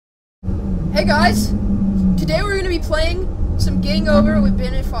Hey guys, today we're gonna be playing some Getting Over with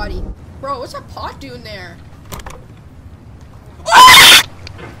Ben and Foddy. Bro, what's that pot doing there? I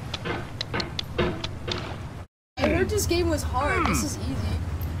heard this game was hard. This is easy.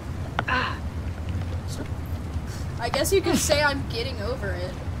 I guess you could say I'm getting over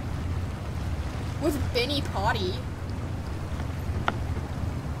it. With Benny Potty.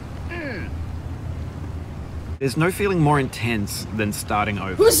 There's no feeling more intense than starting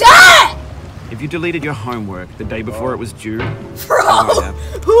over. Who's that? If you deleted your homework the day before it was due, Bro,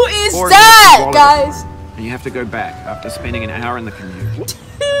 who is or that, guys? And you have to go back after spending an hour in the commute.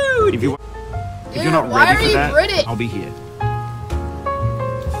 Dude! If you're not ready for that, British? I'll be here.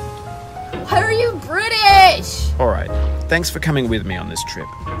 Why are you British? Alright, thanks for coming with me on this trip.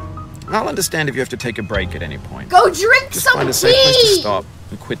 I'll understand if you have to take a break at any point. Go drink Just some find a safe place to tea! stop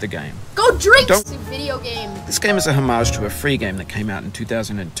and quit the game. Go drink Don't- some video game. This game is a homage to a free game that came out in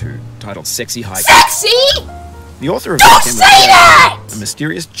 2002, titled Sexy Hiking. Sexy? The author of Don't that game say that! was a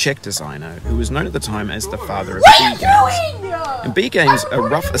mysterious Czech designer who was known at the time as the father of What B are games. you doing? And B games I'm are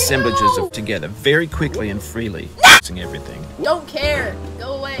rough running assemblages now. of together very quickly and freely, mixing everything. Don't care.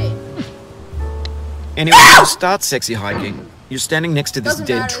 Go away. Anyway, when you start Sexy Hiking, you're standing next to this Doesn't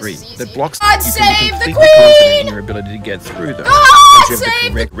dead matter, tree this is that easy. blocks God you save can the be completely confident queen! in your ability to get through them. God Once you have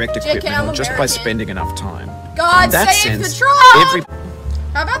save the correct JK, equipment I'm or just by American. spending enough time. God In that save sense, the tribe! every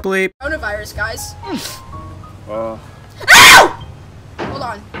How about bleep. coronavirus, guys? Ow! Hold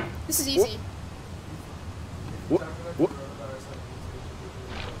on. This is easy.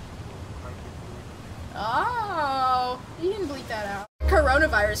 Oh, you didn't bleep that out.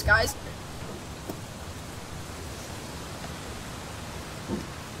 Coronavirus, guys.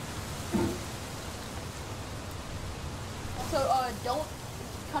 Also, don't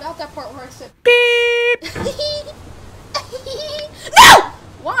cut out that part where I said beep. No!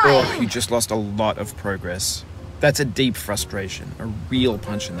 Why? Oh, you just lost a lot of progress. That's a deep frustration, a real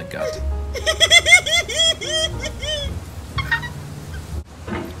punch in the gut.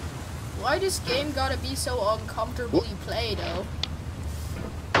 Why this game gotta be so uncomfortably played, though?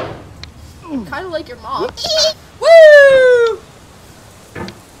 Kind of like your mom. Woo!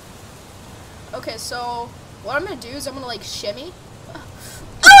 Okay, so what I'm gonna do is I'm gonna like shimmy.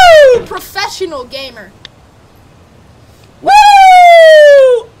 Oh, professional gamer.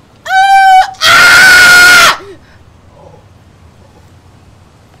 Woo! Ah!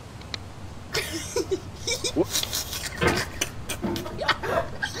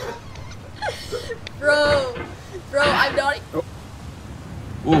 Bro, I'm not.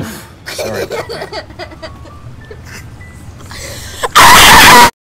 Oof.